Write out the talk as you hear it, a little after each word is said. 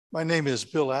My name is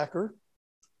Bill Acker.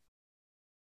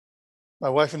 My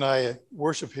wife and I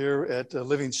worship here at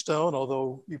Living Stone,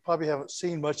 although you probably haven't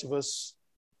seen much of us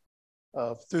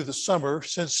through the summer.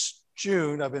 Since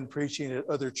June, I've been preaching at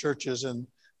other churches in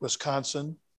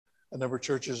Wisconsin. A number of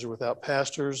churches are without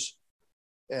pastors.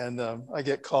 And I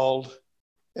get called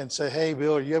and say, hey,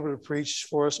 Bill, are you able to preach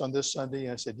for us on this Sunday?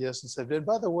 And I said, yes. And said, and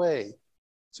by the way,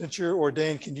 since you're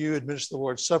ordained, can you administer the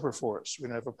Lord's Supper for us? We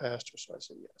don't have a pastor. So I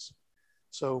said, yes.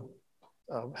 So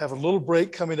have a little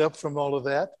break coming up from all of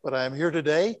that, but I am here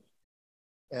today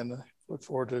and look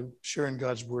forward to sharing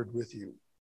God's word with you.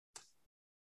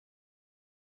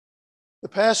 The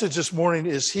passage this morning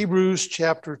is Hebrews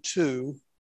chapter 2,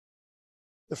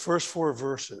 the first 4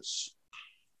 verses.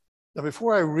 Now,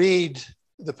 before I read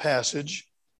the passage,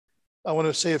 I want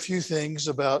to say a few things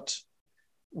about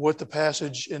what the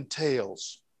passage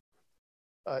entails.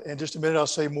 In just a minute, I'll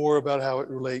say more about how it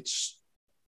relates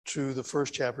to the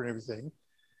first chapter and everything.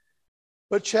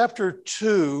 But chapter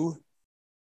 2,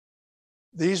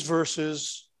 these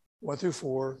verses 1 through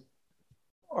 4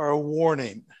 are a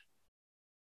warning.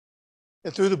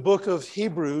 And through the book of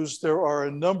Hebrews, there are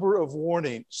a number of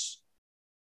warnings,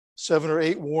 7 or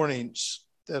 8 warnings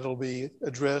that'll be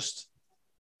addressed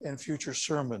in future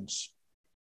sermons.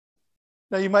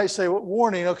 Now you might say, what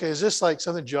warning? Okay, is this like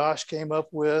something Josh came up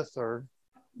with or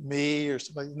me or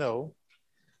something? No.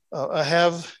 I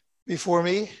have before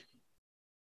me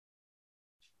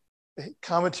a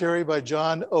commentary by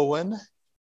John Owen.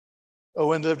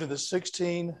 Owen lived in the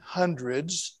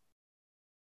 1600s.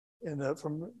 In the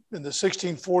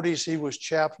 1640s, he was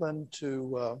chaplain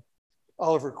to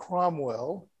Oliver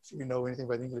Cromwell, if you know anything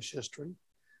about English history.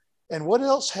 And what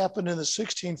else happened in the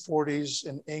 1640s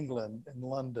in England, in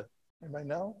London? Anybody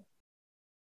know?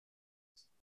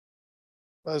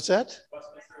 What was that?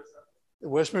 The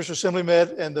Westminster Assembly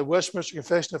met, and the Westminster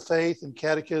Confession of Faith and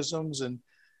catechisms and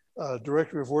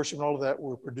Directory of Worship and all of that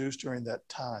were produced during that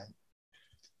time.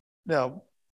 Now,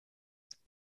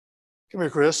 come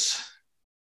here, Chris.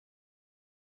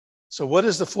 So what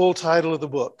is the full title of the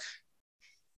book?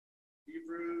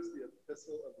 Hebrews, the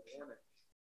Epistle of Warning.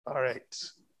 All right.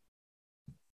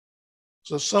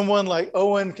 So someone like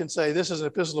Owen can say this is an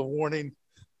epistle of warning.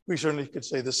 We certainly could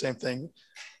say the same thing.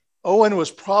 Owen was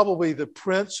probably the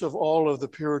prince of all of the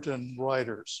Puritan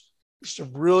writers. Just a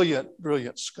brilliant,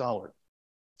 brilliant scholar.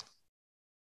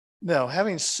 Now,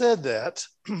 having said that,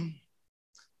 I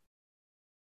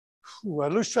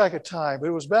lose track of time, but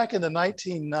it was back in the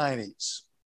 1990s.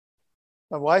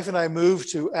 My wife and I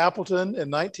moved to Appleton in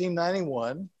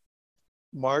 1991,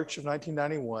 March of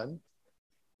 1991.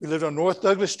 We lived on North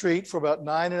Douglas Street for about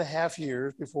 9.5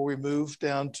 years before we moved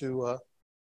down to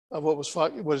what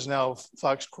is now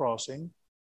Fox Crossing.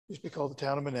 It used to be called the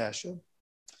town of Menasha.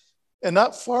 And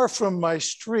not far from my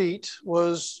street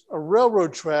was a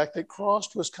railroad track that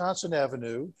crossed Wisconsin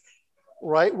Avenue,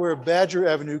 right where Badger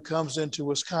Avenue comes into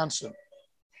Wisconsin.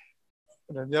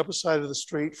 And on the upper side of the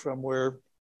street from where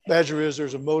Badger is,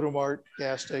 there's a Motor Mart,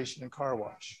 gas station, and car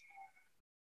wash.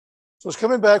 So I was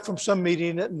coming back from some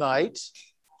meeting at night.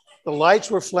 The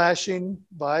lights were flashing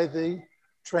by the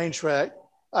train track.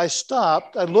 I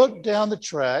stopped, I looked down the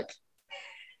track,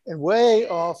 and way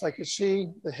off, I could see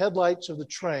the headlights of the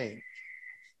train.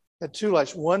 It had 2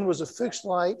 lights. One was a fixed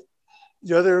light.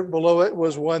 The other below it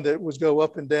was one that would go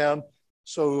up and down,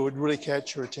 so it would really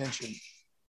catch your attention.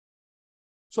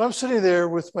 So I'm sitting there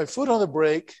with my foot on the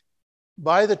brake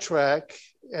by the track,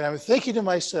 and I'm thinking to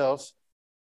myself,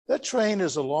 that train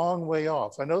is a long way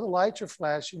off. I know the lights are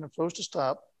flashing, I'm supposed to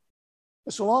stop.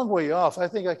 It's a long way off. I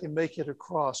think I can make it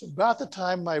across. About the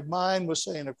time my mind was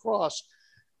saying across,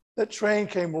 that train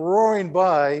came roaring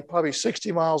by, probably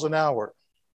 60 miles an hour.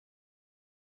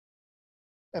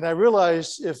 And I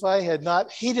realized if I had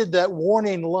not heeded that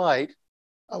warning light,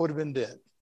 I would have been dead.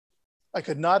 I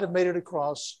could not have made it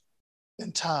across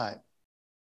in time.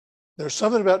 There's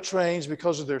something about trains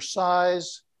because of their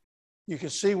size. You can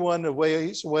see one a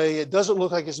ways away. It doesn't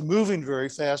look like it's moving very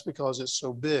fast because it's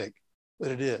so big,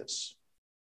 but it is.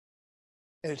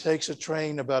 And it takes a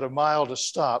train about a mile to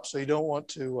stop, so you don't want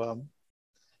to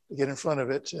get in front of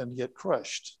it and get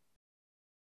crushed.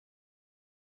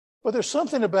 But there's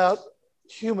something about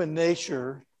human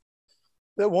nature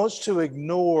that wants to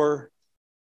ignore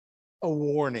a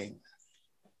warning.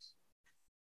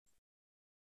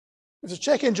 If the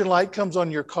check engine light comes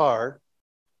on your car,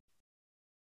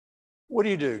 what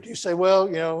do? Do you say, well,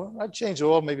 you know, I changed the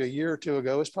oil maybe a year or 2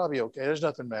 ago. It's probably okay. There's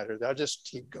nothing matter. I'll just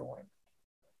keep going.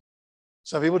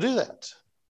 Some people do that.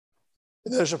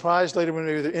 And they're surprised later when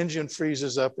maybe the engine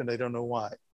freezes up and they don't know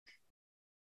why.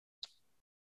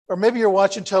 Or maybe you're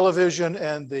watching television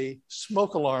and the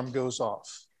smoke alarm goes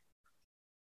off.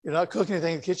 You're not cooking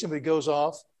anything in the kitchen, but it goes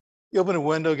off. You open a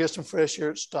window, get some fresh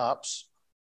air, it stops.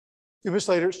 A few minutes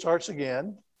later, it starts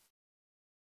again.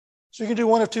 So you can do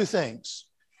one of two things.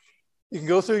 You can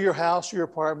go through your house or your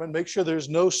apartment, make sure there's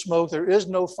no smoke, there is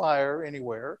no fire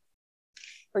anywhere,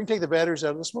 or you can take the batteries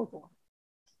out of the smoke alarm.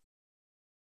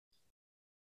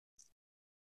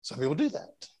 Some people do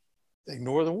that. They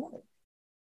ignore the warning.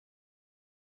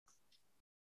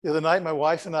 The other night, my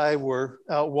wife and I were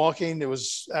out walking. It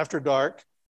was after dark.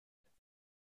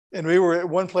 And we were at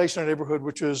one place in our neighborhood,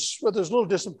 which was, well, there's a little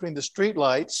distance between the street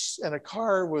lights, and a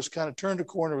car was kind of turned a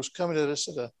corner, was coming at us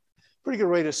at a pretty good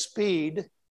rate of speed.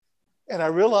 And I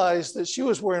realized that she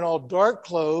was wearing all dark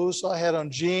clothes. I had on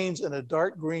jeans and a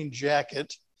dark green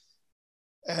jacket.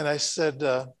 And I said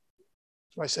to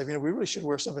myself, we really should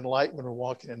wear something light when we're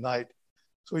walking at night.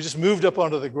 So we just moved up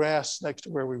onto the grass next to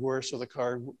where we were so the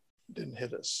car didn't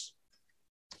hit us.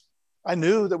 I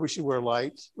knew that we should wear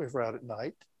light if we're out at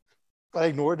night, but I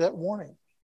ignored that warning.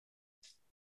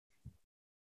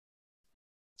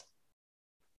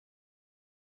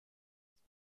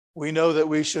 We know that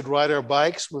we should ride our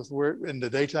bikes in the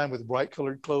daytime with bright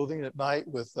colored clothing, at night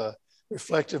with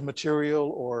reflective material,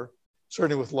 or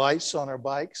certainly with lights on our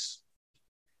bikes.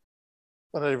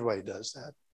 But not everybody does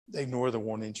that. They ignore the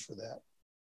warnings for that.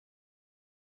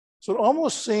 So it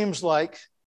almost seems like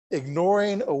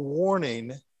ignoring a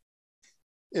warning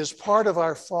is part of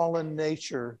our fallen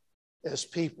nature as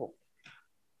people.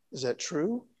 Is that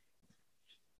true?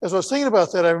 As I was thinking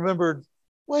about that, I remembered,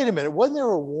 wait a minute, wasn't there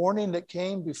a warning that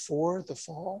came before the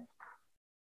fall?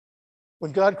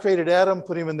 When God created Adam,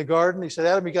 put him in the garden, he said,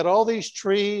 Adam, you got all these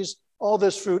trees, all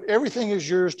this fruit, everything is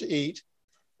yours to eat,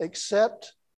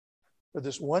 except for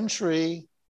this one tree,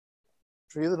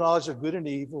 tree of the knowledge of good and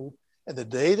evil, and the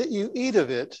day that you eat of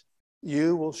it,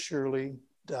 you will surely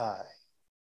die.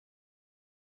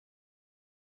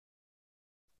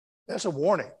 That's a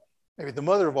warning, maybe the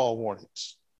mother of all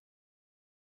warnings.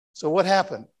 So what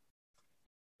happened?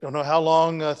 Don't know how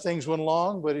long things went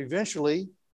along, but eventually,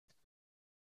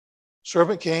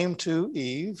 serpent came to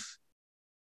Eve,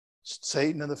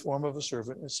 Satan in the form of a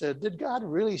servant, and said, did God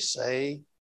really say?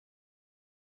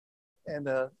 And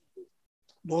a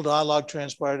little dialogue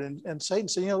transpired, and Satan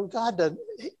said, God doesn't,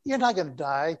 you're not going to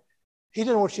die. He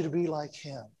didn't want you to be like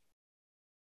him.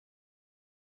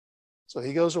 So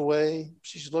he goes away.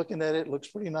 She's looking at it. Looks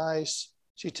pretty nice.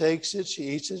 She takes it. She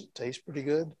eats it. Tastes pretty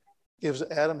good. Gives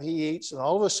Adam. He eats. And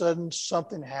all of a sudden,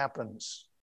 something happens.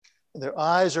 And their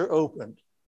eyes are opened.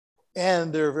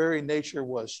 And their very nature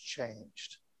was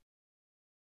changed.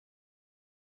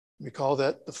 We call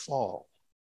that the fall.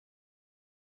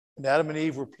 And Adam and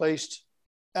Eve were placed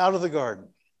out of the garden.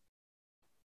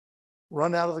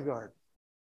 Run out of the garden.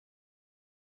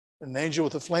 An angel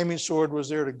with a flaming sword was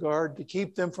there to guard, to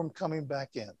keep them from coming back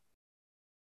in.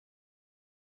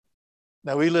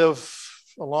 Now, we live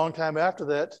a long time after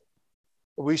that,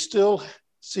 but we still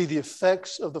see the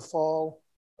effects of the fall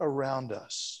around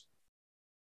us.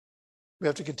 We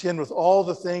have to contend with all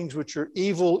the things which are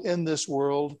evil in this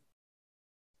world.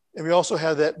 And we also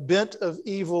have that bent of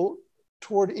evil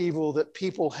toward evil that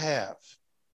people have.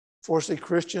 Fortunately,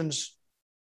 Christians,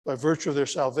 by virtue of their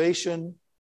salvation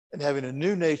and having a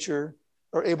new nature,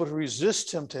 are able to resist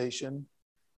temptation,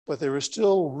 but there are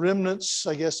still remnants,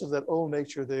 I guess, of that old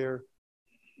nature there,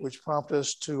 which prompt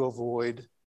us to avoid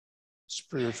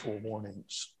spiritual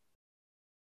warnings.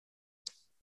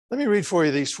 Let me read for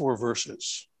you these 4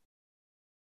 verses.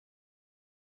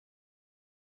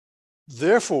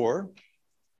 Therefore,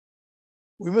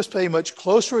 we must pay much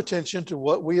closer attention to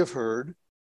what we have heard,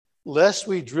 lest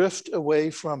we drift away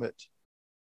from it.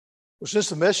 For since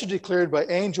the message declared by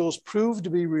angels proved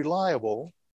to be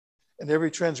reliable, and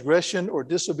every transgression or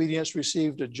disobedience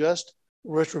received a just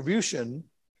retribution,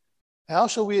 how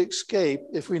shall we escape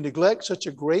if we neglect such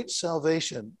a great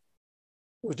salvation?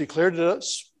 It was declared to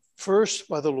us first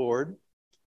by the Lord,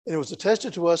 and it was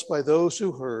attested to us by those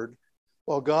who heard,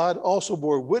 while God also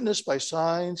bore witness by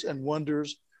signs and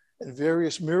wonders and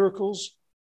various miracles,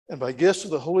 and by gifts of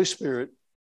the Holy Spirit,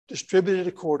 distributed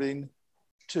according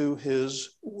to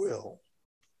his will.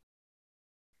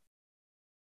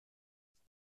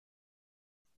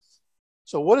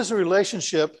 So what is the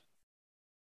relationship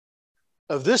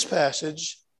of this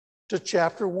passage to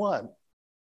chapter 1?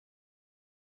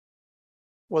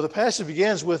 Well, the passage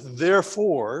begins with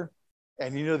therefore,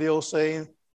 and you know the old saying,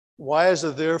 why is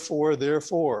it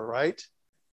therefore, right?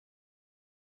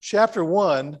 Chapter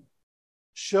 1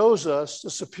 shows us the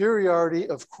superiority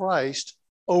of Christ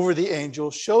over the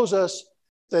angels, shows us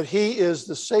that he is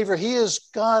the Savior. He is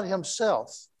God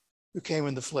himself who came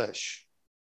in the flesh.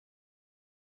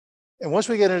 And once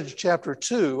we get into chapter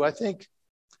 2, I think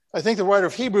I think the writer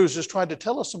of Hebrews is trying to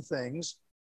tell us some things.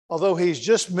 Although he's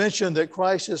just mentioned that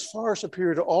Christ is far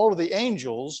superior to all of the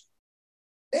angels,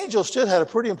 angels still had a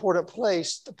pretty important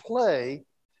place to play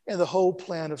in the whole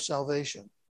plan of salvation.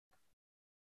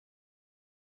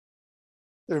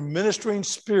 They're ministering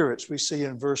spirits, we see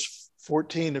in verse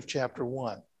 14 of chapter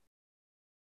 1.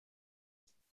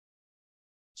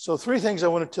 So 3 things I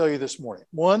want to tell you this morning.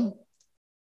 1,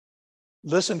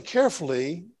 listen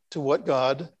carefully to what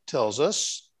God tells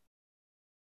us.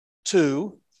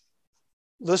 2,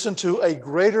 listen to a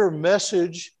greater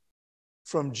message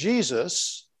from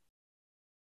Jesus,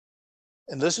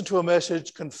 and listen to a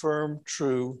message confirmed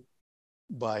true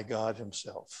by God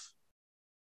himself.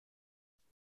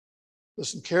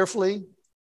 Listen carefully,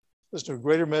 listen to a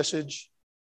greater message,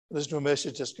 listen to a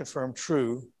message that's confirmed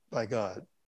true by God.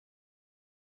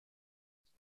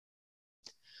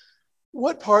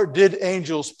 What part did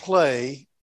angels play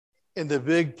in the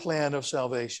big plan of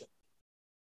salvation?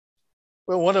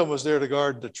 Well, one of them was there to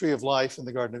guard the tree of life in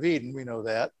the Garden of Eden. We know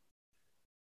that.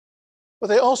 But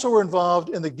they also were involved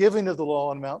in the giving of the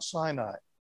law on Mount Sinai.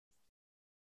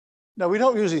 Now, we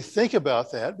don't usually think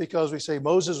about that because we say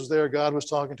Moses was there, God was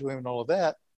talking to him and all of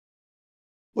that.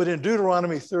 But in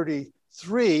Deuteronomy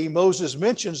 33, Moses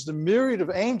mentions the myriad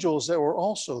of angels that were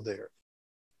also there.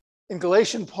 In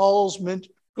Galatians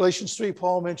 3,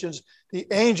 Paul mentions the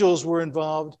angels were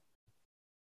involved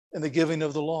in the giving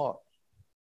of the law.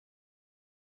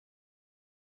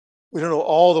 We don't know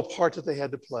all the part that they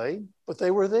had to play, but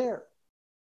they were there.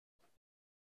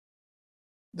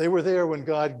 They were there when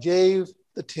God gave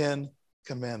the 10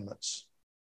 commandments.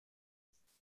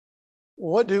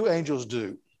 What do angels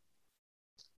do?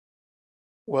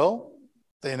 Well,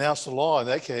 they announce the law in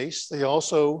that case. They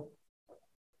also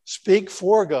speak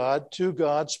for God to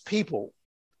God's people.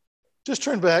 Just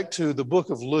turn back to the book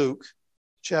of Luke,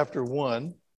 chapter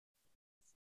 1.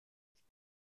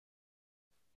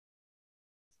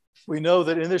 We know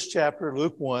that in this chapter,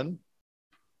 Luke 1,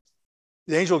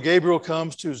 the angel Gabriel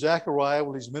comes to Zechariah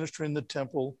while he's ministering in the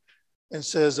temple and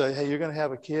says, hey, you're going to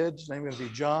have a kid. His name's going to be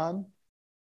John.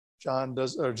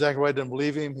 Zechariah doesn't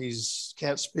believe him. He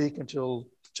can't speak until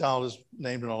the child is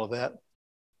named and all of that. A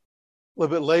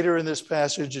little bit later in this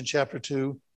passage in chapter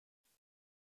 2,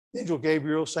 the angel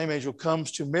Gabriel, same angel,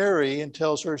 comes to Mary and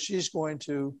tells her she's going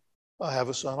to have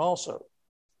a son also.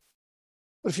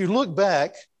 But if you look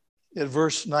back at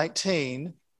verse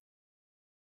 19,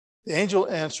 the angel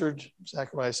answered,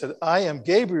 Zechariah said, I am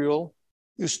Gabriel,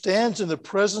 who stands in the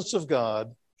presence of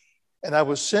God, and I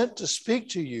was sent to speak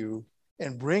to you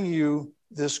and bring you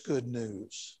this good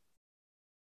news.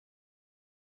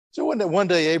 So one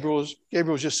day Gabriel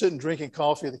was just sitting drinking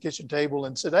coffee at the kitchen table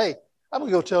and said, hey, I'm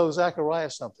going to go tell Zechariah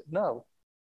something. No.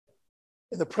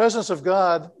 In the presence of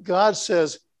God, God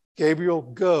says, Gabriel,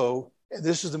 go, and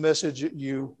this is the message that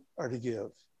you are to give.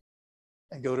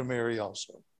 And go to Mary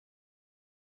also.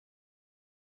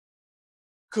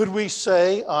 Could we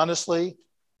say, honestly,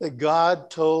 that God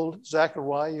told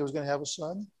Zechariah he was going to have a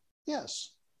son?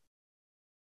 Yes.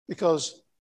 Because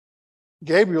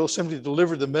Gabriel simply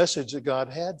delivered the message that God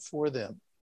had for them.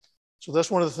 So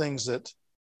that's one of the things that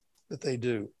they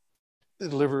do. They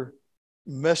deliver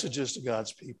messages to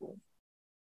God's people.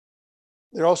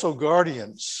 They're also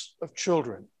guardians of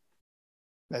children.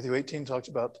 Matthew 18 talks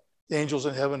about the angels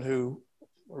in heaven who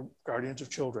are guardians of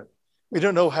children. We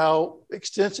don't know how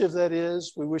extensive that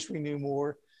is. We wish we knew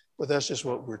more, but that's just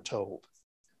what we're told.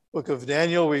 Book of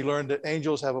Daniel, we learned that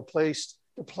angels have a place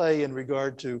to play in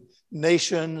regard to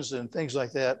nations and things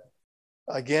like that.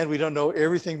 Again, we don't know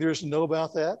everything there is to know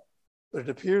about that, but it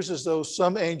appears as though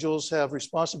some angels have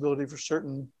responsibility for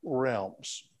certain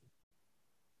realms.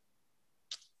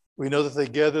 We know that they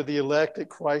gather the elect at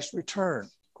Christ's return,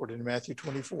 according to Matthew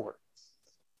 24.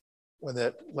 When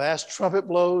that last trumpet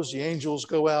blows, the angels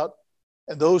go out,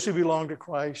 and those who belong to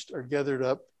Christ are gathered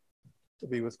up to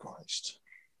be with Christ.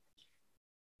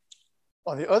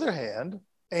 On the other hand,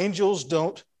 angels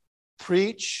don't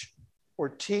preach or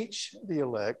teach the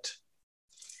elect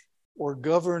or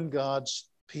govern God's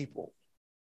people.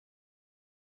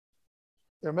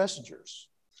 They're messengers.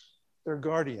 They're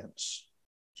guardians.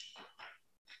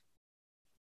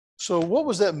 So what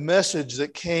was that message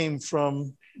that came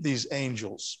from these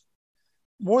angels?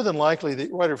 More than likely, the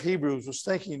writer of Hebrews was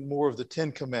thinking more of the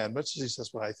 10 Commandments. At least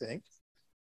that's what I think.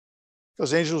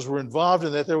 Because angels were involved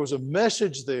in that. There was a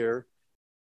message there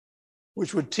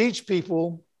which would teach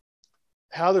people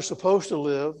how they're supposed to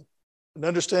live, and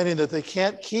understanding that they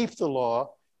can't keep the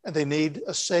law and they need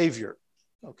a savior.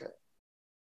 Okay.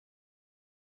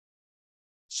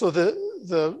 So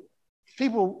the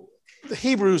people, the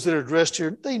Hebrews that are addressed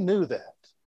here, they knew that.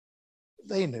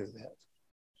 They knew that.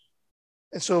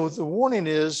 And so the warning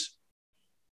is,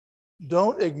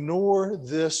 don't ignore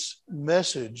this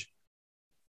message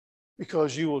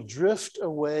because you will drift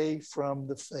away from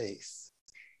the faith.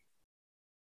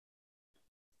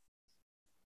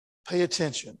 Pay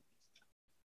attention.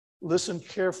 Listen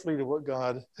carefully to what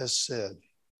God has said,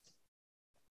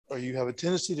 or you have a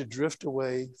tendency to drift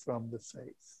away from the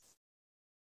faith.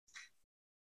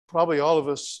 Probably all of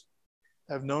us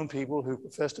have known people who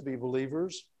profess to be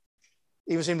believers,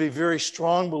 even seem to be very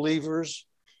strong believers,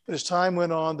 but as time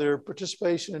went on, their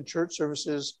participation in church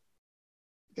services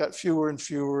got fewer and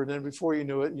fewer, and then before you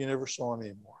knew it, you never saw them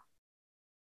anymore.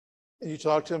 And you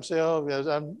talk to them, say, "Oh, yes,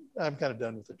 I'm kind of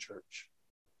done with the church.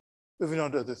 Moving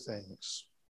on to other things."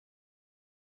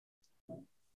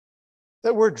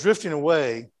 That word drifting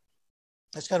away,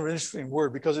 that's kind of an interesting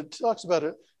word because it talks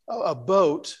about a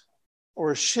boat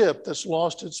or a ship that's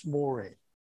lost its mooring.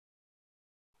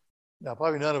 Now,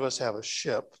 probably none of us have a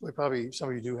ship, but probably some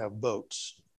of you do have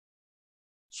boats.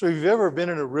 So if you've ever been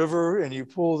in a river and you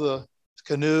pull the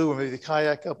canoe or maybe the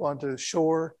kayak up onto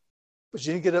shore, but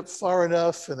you didn't get up far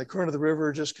enough and the current of the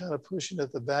river just kind of pushing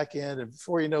at the back end, and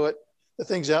before you know it, the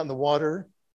thing's out in the water,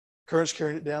 current's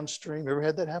carrying it downstream. Ever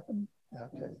had that happen? Yeah,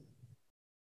 okay.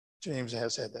 James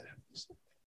has had that happen.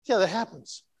 Yeah, that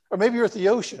happens. Or maybe you're at the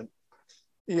ocean.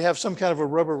 You have some kind of a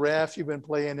rubber raft you've been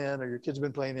playing in or your kids have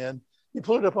been playing in. You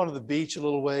pull it up onto the beach a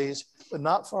little ways, but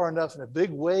not far enough, and a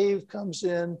big wave comes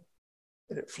in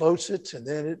and it floats it, and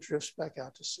then it drifts back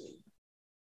out to sea.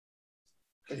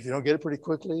 And if you don't get it pretty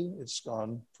quickly, it's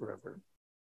gone forever.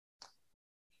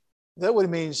 That's what it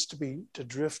means to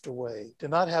drift away, to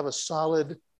not have a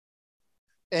solid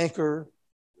anchor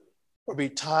or be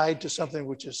tied to something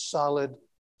which is solid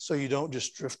so you don't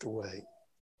just drift away.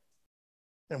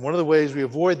 And one of the ways we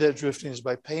avoid that drifting is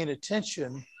by paying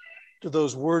attention to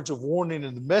those words of warning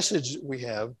and the message that we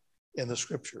have in the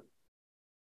scripture.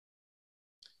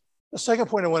 The second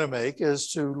point I want to make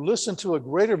is to listen to a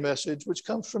greater message which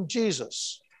comes from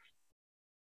Jesus.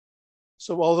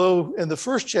 So although in the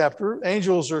first chapter,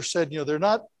 angels are said, they're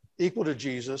not equal to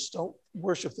Jesus, don't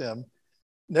worship them.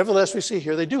 Nevertheless, we see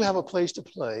here they do have a place to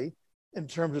play in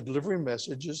terms of delivering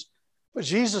messages, but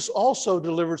Jesus also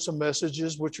delivered some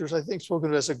messages which are, I think, spoken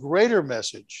of as a greater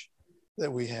message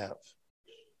that we have.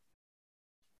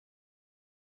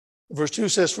 Verse 2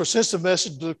 says, "For since the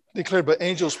message declared by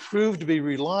angels proved to be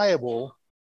reliable,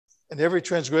 and every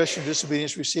transgression and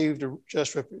disobedience received a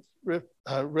just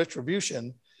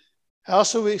retribution, how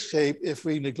shall we escape if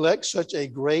we neglect such a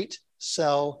great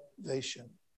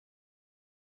salvation?"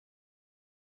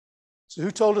 So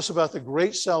who told us about the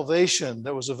great salvation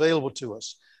that was available to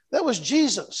us? That was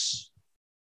Jesus.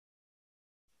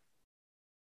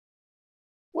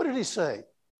 What did he say?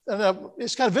 And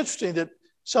it's kind of interesting that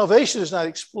salvation is not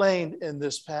explained in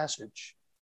this passage.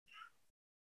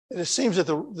 And it seems that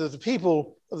the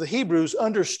people of the Hebrews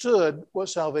understood what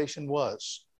salvation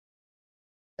was.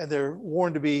 And they're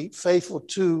warned to be faithful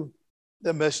to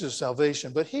the message of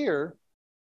salvation. But here,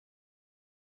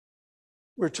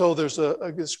 we're told there's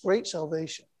this great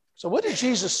salvation. So what did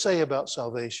Jesus say about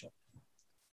salvation?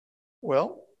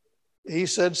 Well, he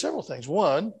said several things.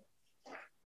 One,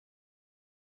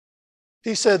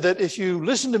 he said that if you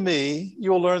listen to me, you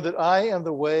will learn that I am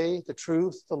the way, the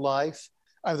truth, the life.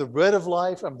 I'm the bread of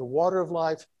life. I'm the water of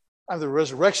life. I'm the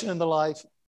resurrection and the life.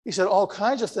 He said all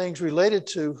kinds of things related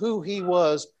to who he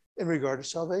was in regard to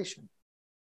salvation.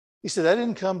 He said, I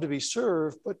didn't come to be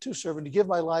served, but to serve and to give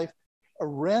my life a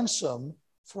ransom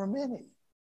for many.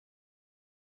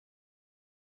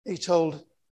 He told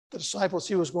the disciples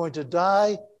he was going to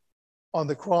die on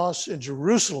the cross in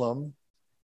Jerusalem,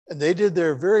 and they did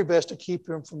their very best to keep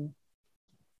him from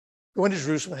going to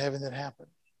Jerusalem and having that happen.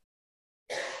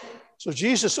 So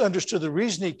Jesus understood the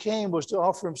reason he came was to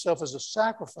offer himself as a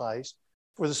sacrifice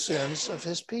for the sins of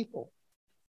his people.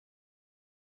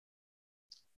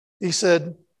 He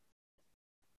said,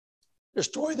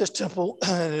 destroy this temple,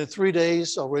 and in 3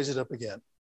 days I'll raise it up again.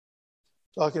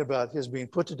 Talking about his being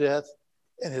put to death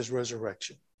and his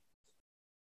resurrection.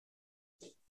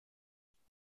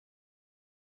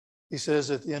 He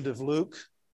says at the end of Luke,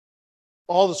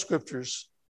 all the scriptures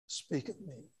speak of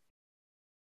me.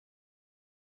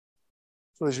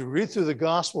 So as you read through the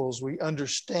Gospels, we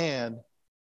understand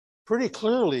pretty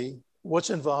clearly what's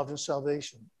involved in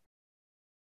salvation.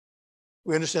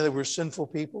 We understand that we're sinful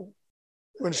people.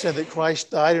 We understand that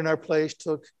Christ died in our place,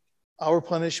 took our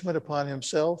punishment upon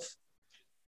himself,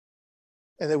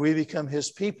 and that we become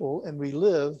his people and we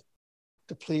live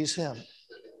to please him.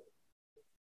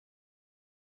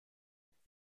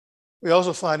 We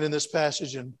also find in this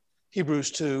passage in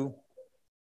Hebrews 2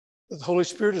 that the Holy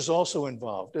Spirit is also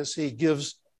involved as he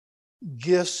gives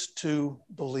gifts to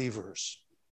believers.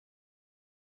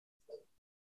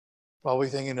 Probably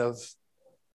thinking of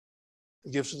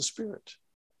the gifts of the Spirit.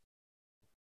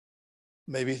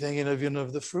 Maybe thinking of,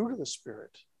 of the fruit of the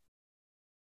Spirit.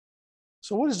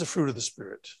 So what is the fruit of the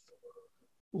Spirit?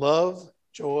 Love,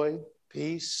 joy,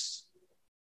 peace,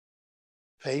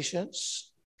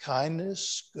 patience,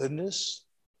 kindness, goodness,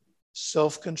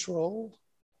 self-control.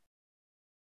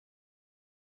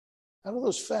 How do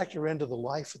those factor into the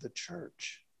life of the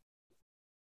church?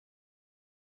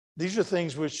 These are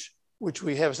things which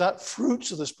we have. It's not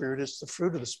fruits of the Spirit, it's the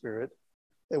fruit of the Spirit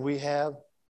that we have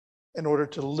in order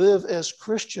to live as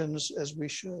Christians as we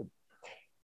should.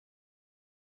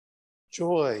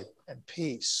 Joy and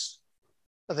peace.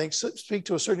 I think speak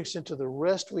to a certain extent to the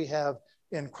rest we have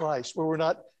in Christ, where we're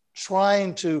not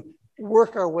trying to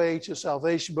work our way to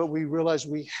salvation, but we realize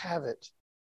we have it.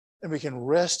 And we can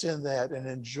rest in that and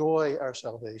enjoy our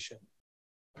salvation.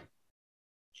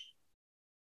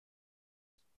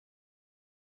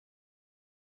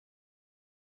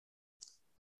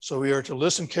 So we are to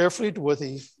listen carefully to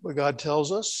what God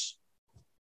tells us.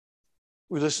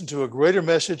 We listen to a greater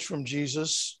message from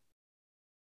Jesus,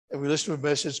 and we listen to a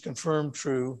message confirmed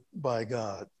true by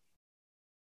God.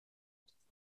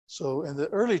 So in the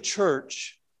early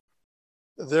church,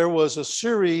 there was a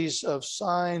series of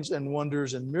signs and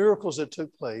wonders and miracles that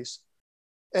took place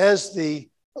as the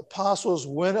apostles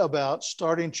went about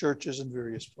starting churches in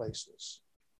various places.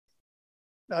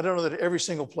 Now, I don't know that every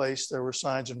single place there were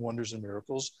signs and wonders and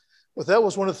miracles, but that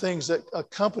was one of the things that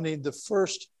accompanied the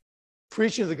first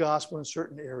preaching of the gospel in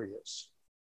certain areas.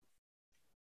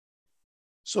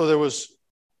 So there was,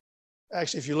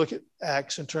 actually, if you look at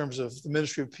Acts in terms of the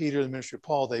ministry of Peter and the ministry of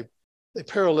Paul, they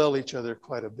parallel each other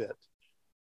quite a bit.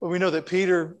 But we know that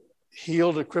Peter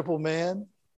healed a crippled man.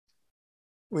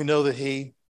 We know that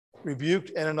he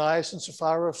rebuked Ananias and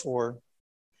Sapphira for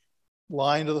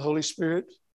lying to the Holy Spirit.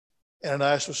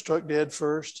 Ananias was struck dead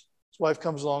first. His wife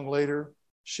comes along later.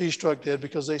 She's struck dead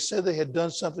because they said they had done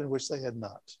something which they had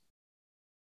not.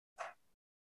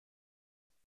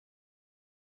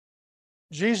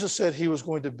 Jesus said he was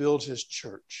going to build his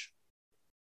church.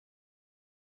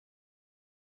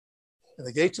 And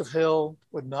the gates of hell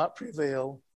would not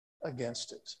prevail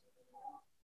against it.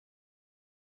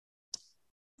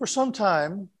 For some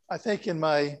time, I think in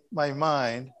my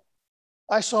mind,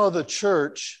 I saw the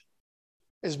church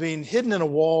as being hidden in a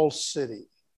walled city.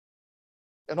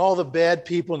 And all the bad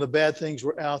people and the bad things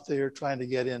were out there trying to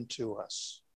get into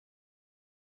us.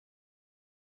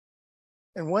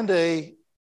 And one day,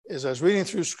 as I was reading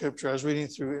through Scripture, I was reading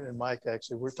through it in Mike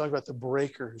actually, we're talking about the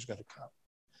breaker who's going to come.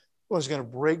 Who's going to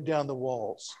break down the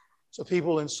walls. So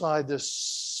people inside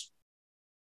this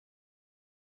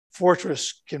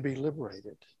fortress can be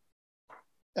liberated.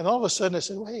 And all of a sudden I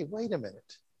said, hey, wait a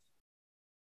minute.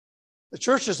 The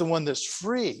church is the one that's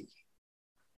free.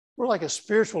 We're like a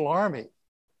spiritual army.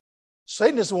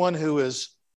 Satan is the one who is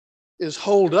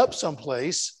holed up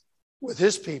someplace with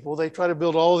his people. They try to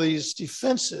build all these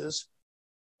defenses,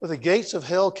 but the gates of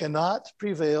hell cannot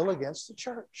prevail against the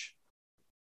church.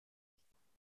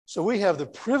 So we have the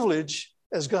privilege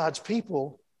as God's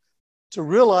people to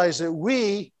realize that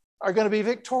we are going to be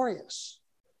victorious.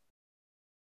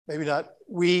 Maybe not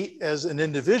we as an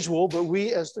individual, but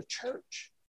we as the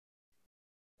church.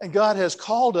 And God has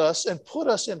called us and put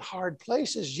us in hard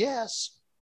places, yes,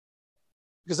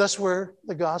 because that's where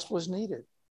the gospel is needed.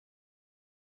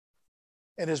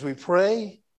 And as we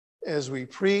pray, as we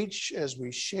preach, as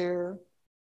we share,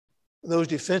 those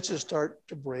defenses start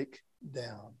to break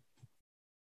down.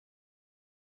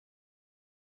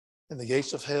 And the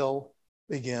gates of hell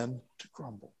begin to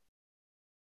crumble.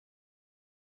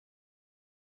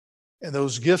 And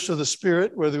those gifts of the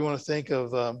Spirit, whether you want to think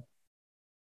of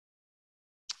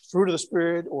fruit of the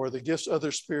Spirit or the gifts of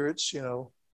other spirits,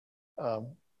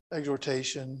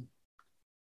 exhortation,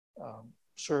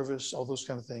 service, all those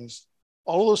kind of things.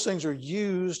 All of those things are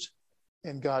used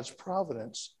in God's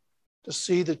providence to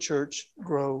see the church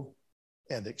grow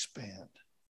and expand.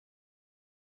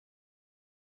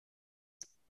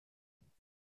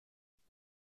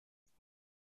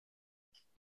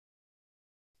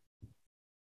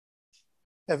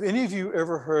 Have any of you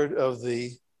ever heard of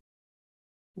the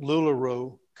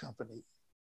LuLaRoe Company?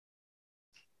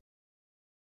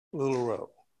 LuLaRoe.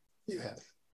 You have.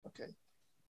 Okay.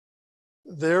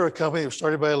 They're a company that was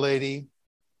started by a lady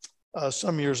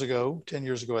some years ago, 10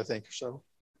 years ago, I think, or so.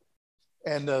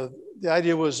 And the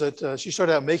idea was that she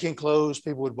started out making clothes,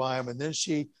 people would buy them, and then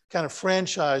she kind of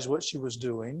franchised what she was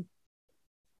doing.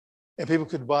 And people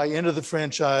could buy into the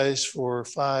franchise for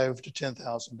 $5,000 to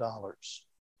 $10,000.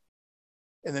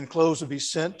 And then clothes would be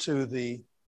sent to the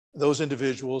those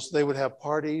individuals, they would have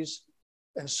parties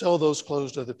and sell those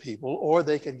clothes to other people, or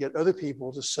they could get other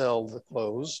people to sell the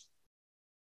clothes.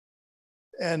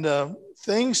 And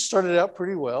things started out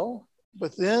pretty well,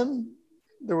 but then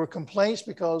there were complaints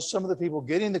because some of the people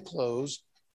getting the clothes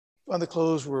found the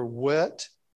clothes were wet,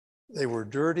 they were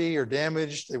dirty or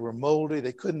damaged, they were moldy,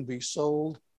 they couldn't be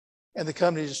sold, and the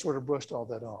company just sort of brushed all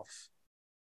that off.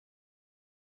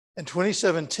 In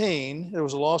 2017, there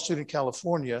was a lawsuit in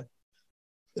California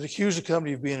that accused the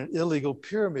company of being an illegal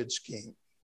pyramid scheme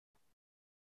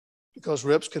because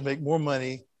reps could make more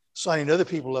money signing other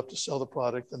people up to sell the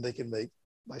product than they can make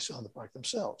by selling the product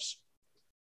themselves.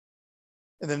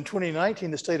 And then in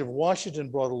 2019, the state of Washington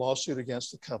brought a lawsuit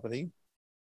against the company,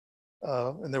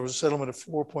 and there was a settlement of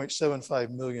 $4.75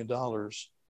 million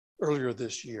earlier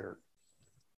this year.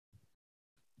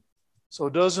 So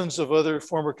dozens of other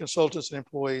former consultants and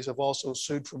employees have also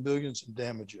sued for millions in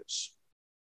damages.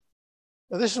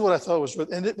 Now, this is what I thought was,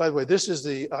 and by the way, this is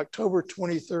the October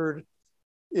 23rd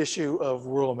issue of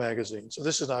World Magazine. So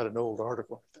this is not an old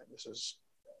article. This is,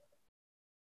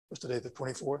 what's today, the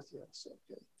 24th? Yes,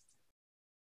 okay.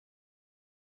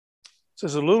 It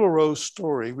says, a Little Rose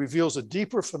story reveals a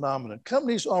deeper phenomenon.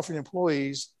 Companies offering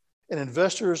employees and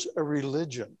investors a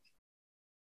religion,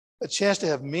 a chance to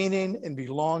have meaning and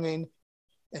belonging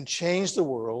and change the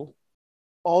world,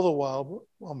 all the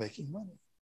while making money.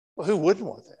 Well, who wouldn't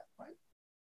want that, right?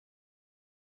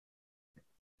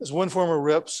 As one former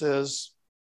rep says,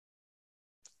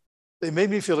 they made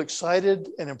me feel excited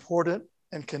and important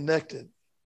and connected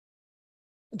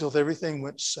until everything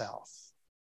went south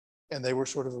and they were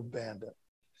sort of abandoned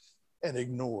and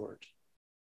ignored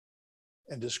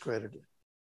and discredited.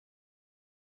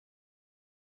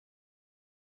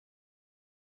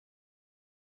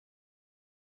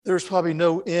 There's probably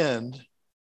no end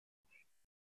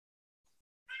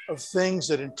of things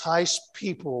that entice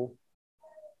people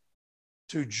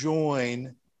to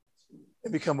join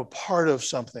and become a part of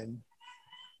something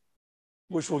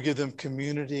which will give them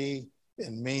community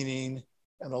and meaning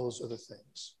and all those other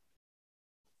things.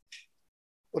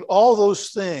 But all those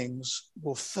things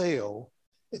will fail,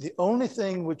 and the only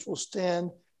thing which will stand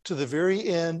to the very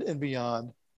end and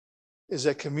beyond is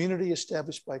that community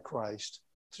established by Christ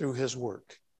through his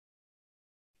work.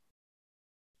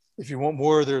 If you want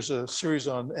more, there's a series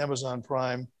on Amazon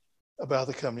Prime about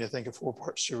the company, I think a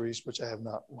 4-part series, which I have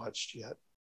not watched yet.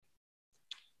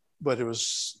 But it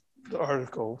was, the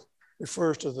article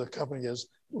refers to the company as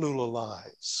Lula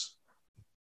Lies.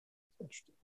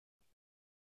 Interesting.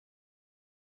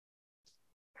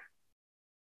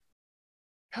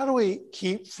 How do we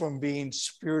keep from being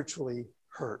spiritually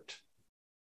hurt?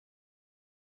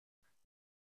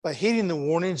 By heeding the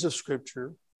warnings of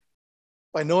Scripture,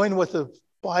 by knowing what the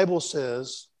Bible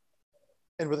says,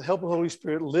 and with the help of the Holy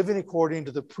Spirit, living according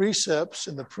to the precepts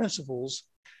and the principles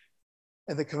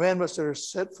and the commandments that are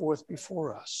set forth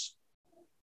before us.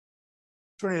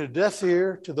 Turning a deaf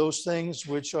ear to those things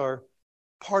which are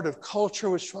part of culture,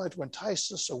 which try to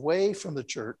entice us away from the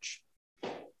church,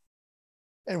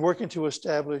 and working to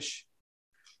establish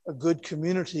a good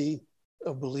community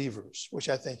of believers, which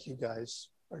I think you guys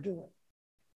are doing.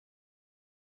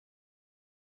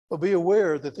 But be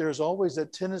aware that there's always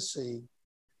that tendency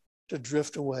to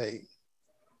drift away,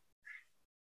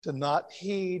 to not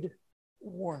heed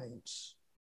warnings,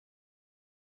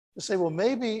 to say, well,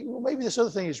 maybe this other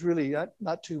thing is really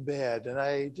not too bad, and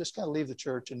I just kind of leave the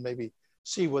church and maybe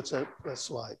see what's that's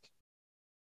like.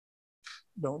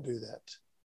 Don't do that,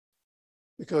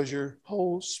 because your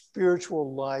whole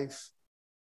spiritual life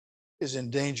is in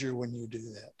danger when you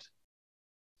do that.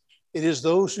 It is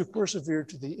those who persevere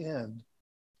to the end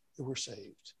who were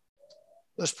saved.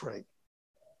 Let's pray.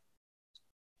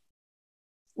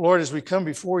 Lord, as we come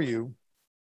before you,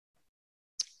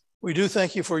 we do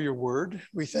thank you for your word.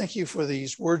 We thank you for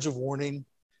these words of warning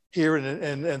here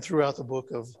and throughout the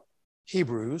book of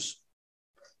Hebrews.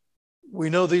 We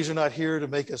know these are not here to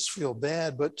make us feel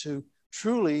bad, but to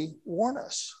truly warn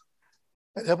us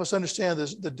and help us understand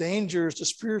the dangers, the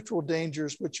spiritual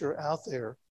dangers which are out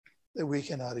there that we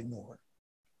cannot ignore.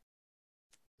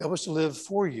 Help us to live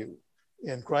for you.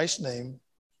 In Christ's name,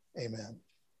 amen.